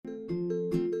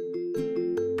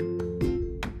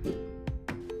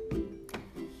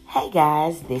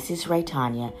guys, this is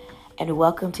Raytonya and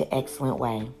welcome to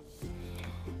Excellentway.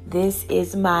 This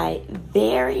is my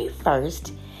very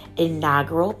first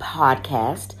inaugural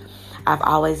podcast. I've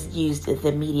always used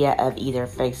the media of either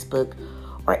Facebook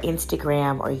or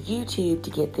Instagram or YouTube to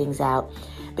get things out.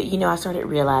 But I started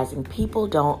realizing people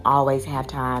don't always have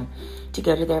time to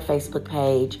go to their Facebook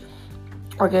page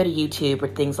or go to YouTube or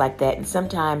things like that. And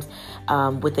sometimes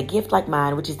with a gift like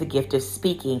mine, which is the gift of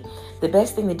speaking, the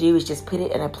best thing to do is just put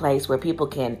it in a place where people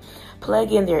can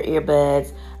plug in their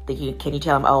earbuds. Can you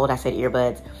tell I'm old? I said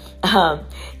earbuds.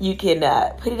 You can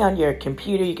put it on your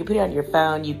computer. You can put it on your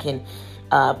phone. You can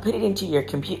put it into your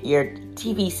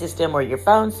TV system or your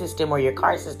phone system or your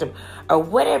car system or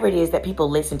whatever it is that people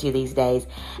listen to these days,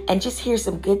 and just hear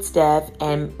some good stuff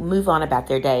and move on about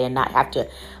their day and not have to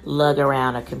lug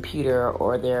around a computer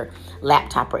or their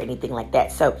laptop or anything like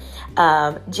that. So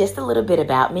just a little bit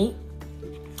about me.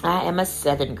 I am a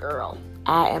Southern girl.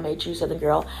 I am a true Southern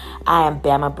girl. I am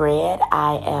Bama bred.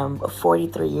 I am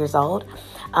 43 years old.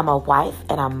 I'm a wife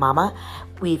and a mama.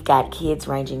 We've got kids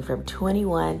ranging from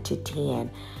 21 to 10.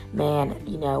 Man,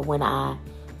 when I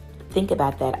think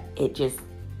about that, it just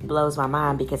blows my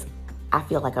mind because I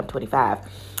feel like I'm 25.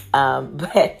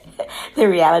 But the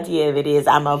reality of it is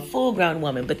I'm a full-grown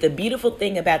woman. But the beautiful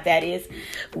thing about that is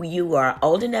you are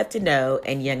old enough to know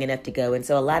and young enough to go. And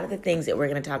so a lot of the things that we're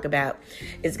going to talk about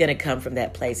is going to come from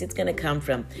that place. It's going to come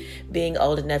from being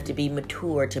old enough to be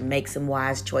mature, to make some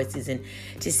wise choices and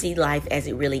to see life as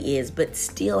it really is, but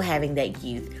still having that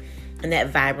youth and that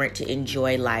vibrant to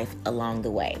enjoy life along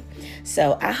the way.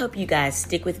 So I hope you guys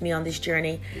stick with me on this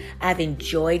journey. I've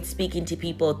enjoyed speaking to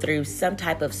people through some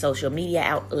type of social media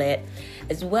outlet,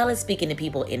 as well as speaking to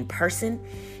people in person.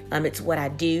 It's what I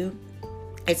do.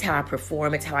 It's how I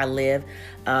perform. It's how I live.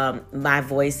 My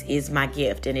voice is my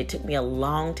gift, and it took me a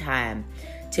long time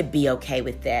to be okay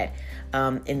with that.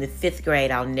 In the 5th grade,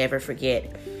 I'll never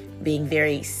forget being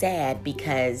very sad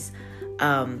because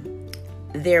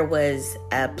there was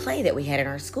a play that we had in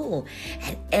our school,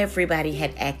 and everybody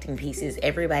had acting pieces.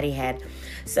 Everybody had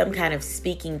some kind of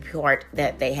speaking part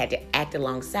that they had to act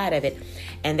alongside of it.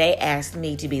 And they asked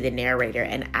me to be the narrator,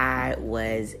 and I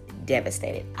was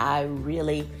devastated. I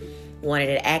really wanted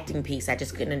an acting piece. I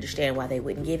just couldn't understand why they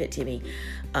wouldn't give it to me.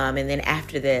 And then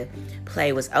after the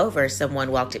play was over,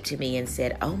 someone walked up to me and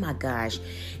said, "Oh my gosh,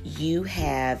 you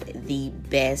have the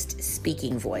best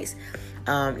speaking voice."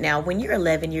 Now, when you're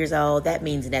 11 years old, that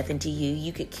means nothing to you.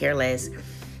 You could care less.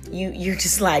 You're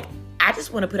just like, I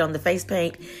just want to put on the face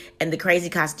paint and the crazy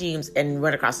costumes and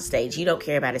run across the stage. You don't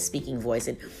care about a speaking voice,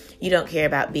 and you don't care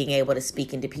about being able to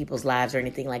speak into people's lives or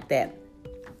anything like that.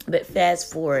 But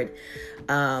fast forward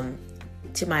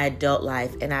to my adult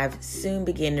life, and I've soon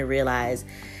begun to realize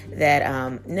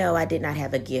that no, I did not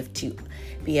have a gift to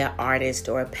be an artist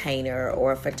or a painter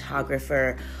or a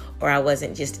photographer, or I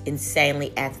wasn't just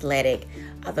insanely athletic,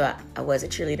 although I was a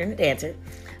cheerleader and a dancer.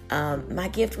 My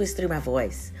gift was through my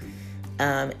voice.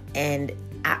 And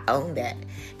I own that.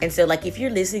 And so if you're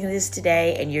listening to this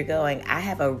today and you're going, I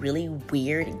have a really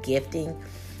weird gifting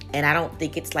and I don't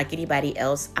think it's like anybody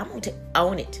else, I want to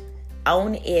own it.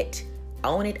 Own it.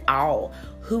 Own it all.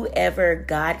 Whoever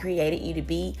God created you to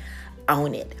be,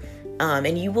 own it.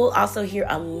 And you will also hear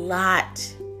a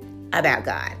lot about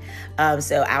God.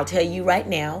 So I'll tell you right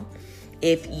now,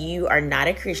 if you are not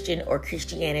a Christian or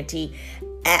Christianity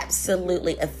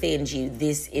absolutely offends you,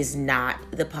 this is not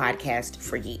the podcast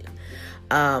for you.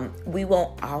 We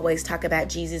won't always talk about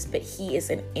Jesus, but he is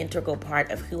an integral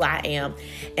part of who I am.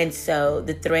 And so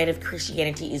the thread of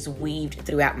Christianity is weaved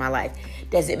throughout my life.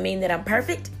 Does it mean that I'm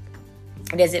perfect?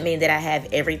 Does it mean that I have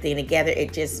everything together?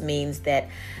 It just means that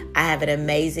I have an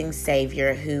amazing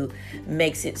Savior who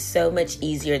makes it so much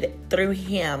easier that through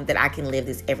him that I can live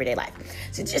this everyday life.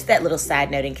 So just that little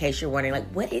side note in case you're wondering,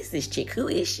 what is this chick? Who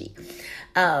is she?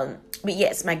 But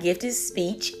yes, my gift is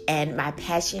speech and my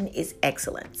passion is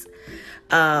excellence.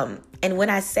 And when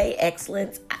I say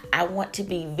excellence, I want to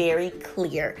be very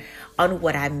clear on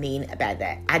what I mean about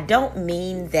that. I don't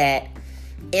mean that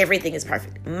everything is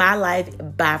perfect. My life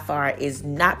by far is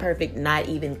not perfect, not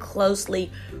even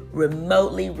closely,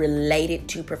 remotely related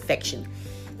to perfection.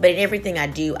 But in everything I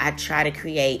do, I try to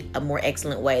create a more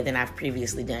excellent way than I've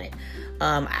previously done it.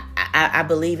 I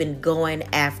believe in going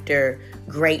after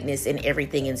greatness in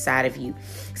everything inside of you.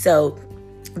 So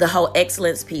the whole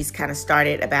excellence piece kind of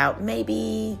started about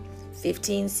maybe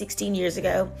 15, 16 years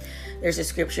ago. There's a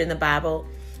scripture in the Bible.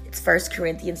 It's 1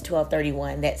 Corinthians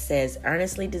 12:31 that says,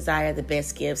 "Earnestly desire the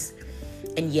best gifts,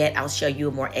 and yet I'll show you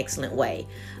a more excellent way."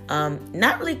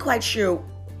 Not really quite sure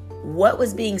what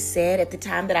was being said at the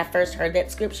time that I first heard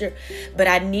that scripture, but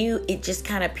I knew it just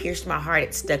kind of pierced my heart.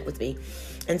 It stuck with me.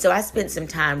 And so I spent some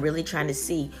time really trying to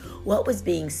see what was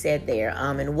being said there,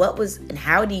 and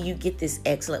how do you get this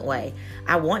excellent way?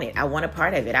 I want it. I want a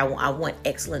part of it. I want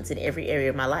excellence in every area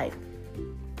of my life.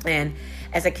 And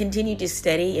as I continued to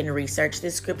study and research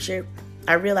this scripture,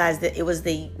 I realized that it was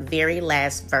the very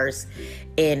last verse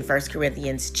in 1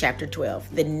 Corinthians chapter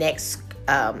 12. The next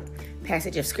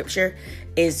passage of scripture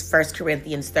is 1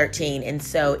 Corinthians 13. And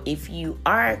so if you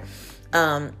are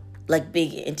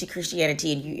big into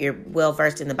Christianity and you're well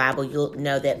versed in the Bible, you'll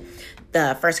know that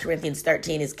the 1 Corinthians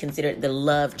 13 is considered the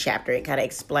love chapter. It kind of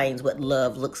explains what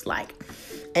love looks like.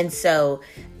 And so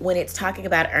when it's talking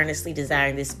about earnestly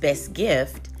desiring this best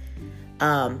gift,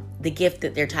 the gift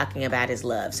that they're talking about is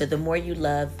love. So the more you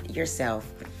love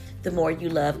yourself, the more you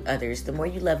love others, the more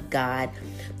you love God,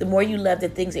 the more you love the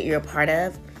things that you're a part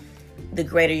of, the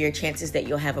greater your chances that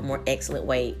you'll have a more excellent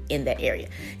way in that area.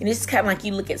 And it's kind of like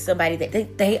you look at somebody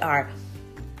that they are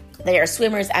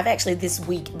swimmers. I've actually this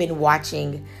week been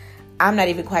watching, I'm not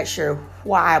even quite sure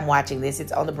why I'm watching this.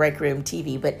 It's on the Break Room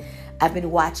TV, but I've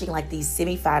been watching like these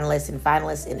semifinalists and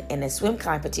finalists in a swim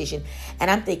competition.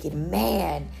 And I'm thinking,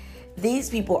 man, these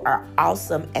people are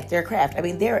awesome at their craft. I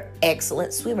mean, they're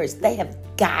excellent swimmers. They have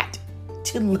got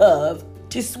to love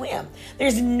to swim.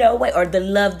 There's no way, or the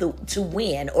love to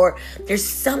win, or there's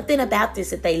something about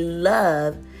this that they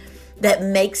love that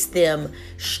makes them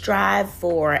strive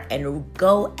for and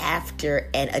go after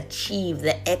and achieve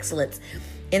the excellence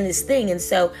in this thing. And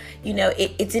so,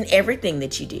 it's in everything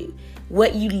that you do.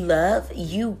 What you love,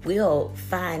 you will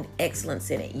find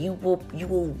excellence in it. You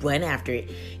will run after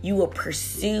it. You will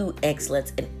pursue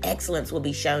excellence, and excellence will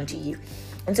be shown to you.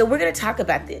 And so we're going to talk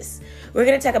about this. We're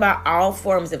going to talk about all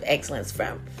forms of excellence,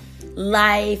 from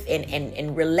life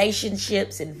and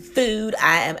relationships and food.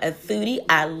 I am a foodie.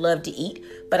 I love to eat,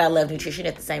 but I love nutrition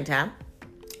at the same time.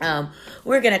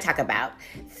 We're going to talk about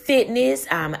fitness.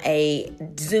 I'm a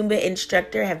Zumba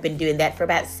instructor. Have been doing that for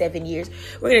about 7 years.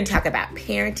 We're going to talk about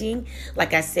parenting.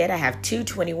 Like I said, I have two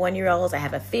 21-year-olds. I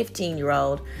have a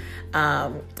 15-year-old.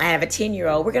 I have a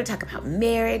 10-year-old. We're going to talk about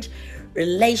marriage,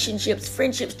 relationships,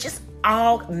 friendships, just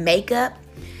all makeup.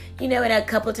 And a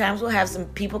couple of times we'll have some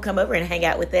people come over and hang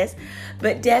out with us.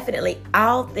 But definitely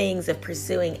all things of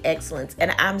pursuing excellence.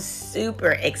 And I'm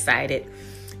super excited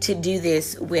to do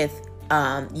this with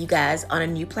you guys on a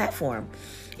new platform.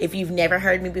 If you've never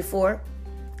heard me before,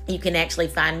 you can actually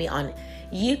find me on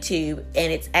YouTube,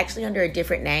 and it's actually under a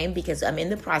different name because I'm in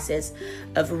the process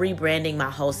of rebranding my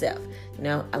whole self.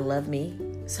 I love me,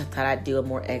 so I thought I'd do a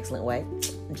more excellent way.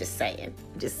 I'm just saying.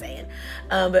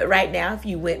 But right now, if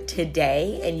you went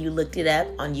today and you looked it up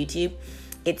on YouTube,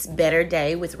 it's Better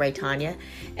Day with Raytonya,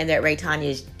 and that Raytonya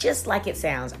is just like it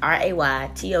sounds,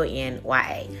 Raytonya.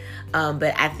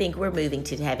 But I think we're moving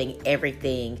to having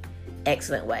everything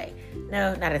excellent way.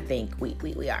 No, not a think.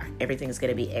 We are. Everything's going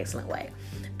to be excellent way.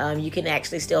 You can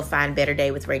actually still find Better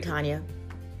Day with Raytonya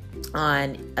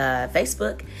on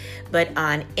Facebook, but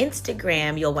on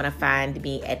Instagram, you'll want to find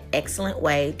me at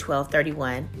Excellentway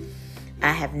 1231.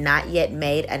 I have not yet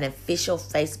made an official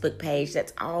Facebook page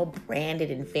that's all branded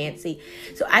and fancy.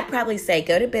 So I'd probably say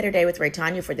go to Better Day with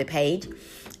Raytonya for the page,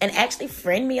 and actually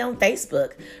friend me on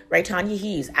Facebook, Raytonya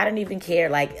Hughes. I don't even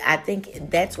care. I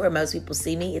think that's where most people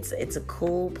see me. It's a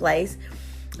cool place.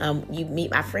 You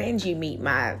meet my friends.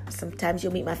 Sometimes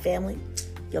you'll meet my family.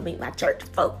 You'll meet my church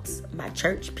folks, my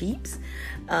church peeps.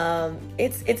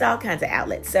 It's all kinds of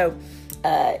outlets. So,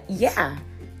 yeah.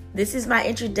 This is my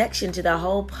introduction to the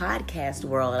whole podcast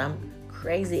world, and I'm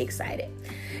crazy excited.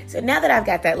 So now that I've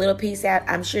got that little piece out,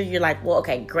 I'm sure you're like, well,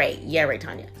 okay, great. Yeah,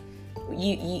 Raytonya.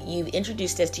 You've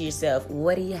introduced us to yourself.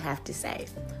 What do you have to say?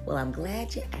 Well, I'm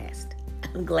glad you asked.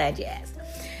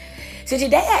 So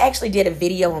today I actually did a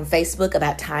video on Facebook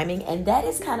about timing, and that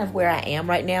is kind of where I am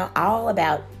right now, all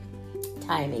about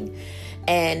timing.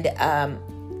 And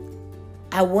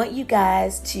I want you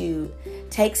guys to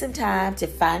take some time to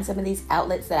find some of these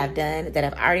outlets that I've done, that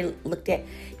I've already looked at.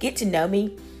 Get to know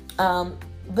me.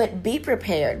 But be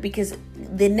prepared, because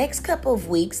the next couple of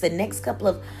weeks, the next couple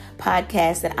of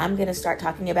podcasts that I'm going to start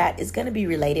talking about is going to be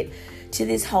related to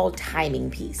this whole timing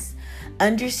piece.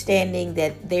 Understanding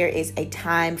that there is a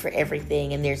time for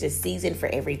everything and there's a season for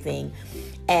everything,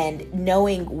 and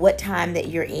knowing what time that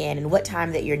you're in and what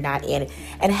time that you're not in,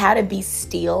 and how to be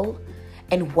still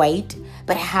and wait,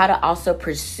 but how to also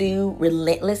pursue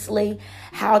relentlessly,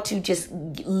 how to just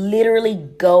literally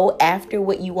go after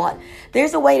what you want.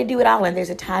 There's a way to do it all, and there's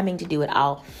a timing to do it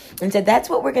all. And so that's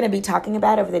what we're going to be talking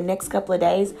about over the next couple of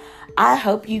days. I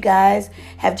hope you guys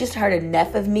have just heard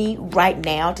enough of me right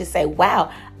now to say,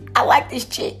 wow, I like this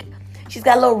chick. She's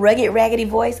got a little rugged, raggedy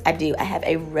voice. I do. I have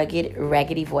a rugged,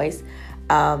 raggedy voice.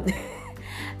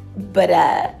 But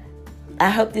I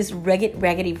hope this rugged,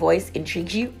 raggedy voice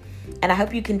intrigues you. And I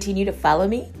hope you continue to follow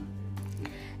me.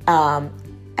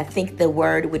 I think the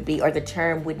word would be, or the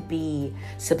term would be,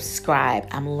 subscribe.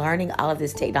 I'm learning all of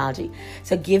this technology.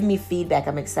 So give me feedback.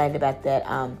 I'm excited about that.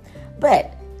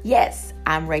 But yes,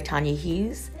 I'm Raytonya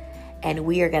Hughes, and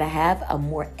we are going to have a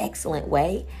more excellent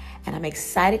way. And I'm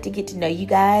excited to get to know you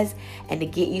guys and to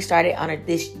get you started on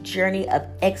this journey of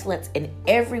excellence in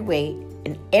every way,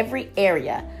 in every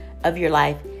area of your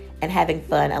life, and having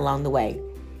fun along the way.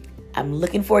 I'm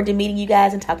looking forward to meeting you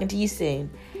guys and talking to you soon.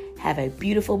 Have a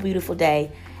beautiful, beautiful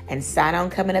day, and sign on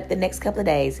coming up the next couple of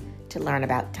days to learn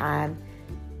about time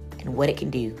and what it can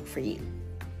do for you.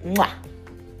 Mwah!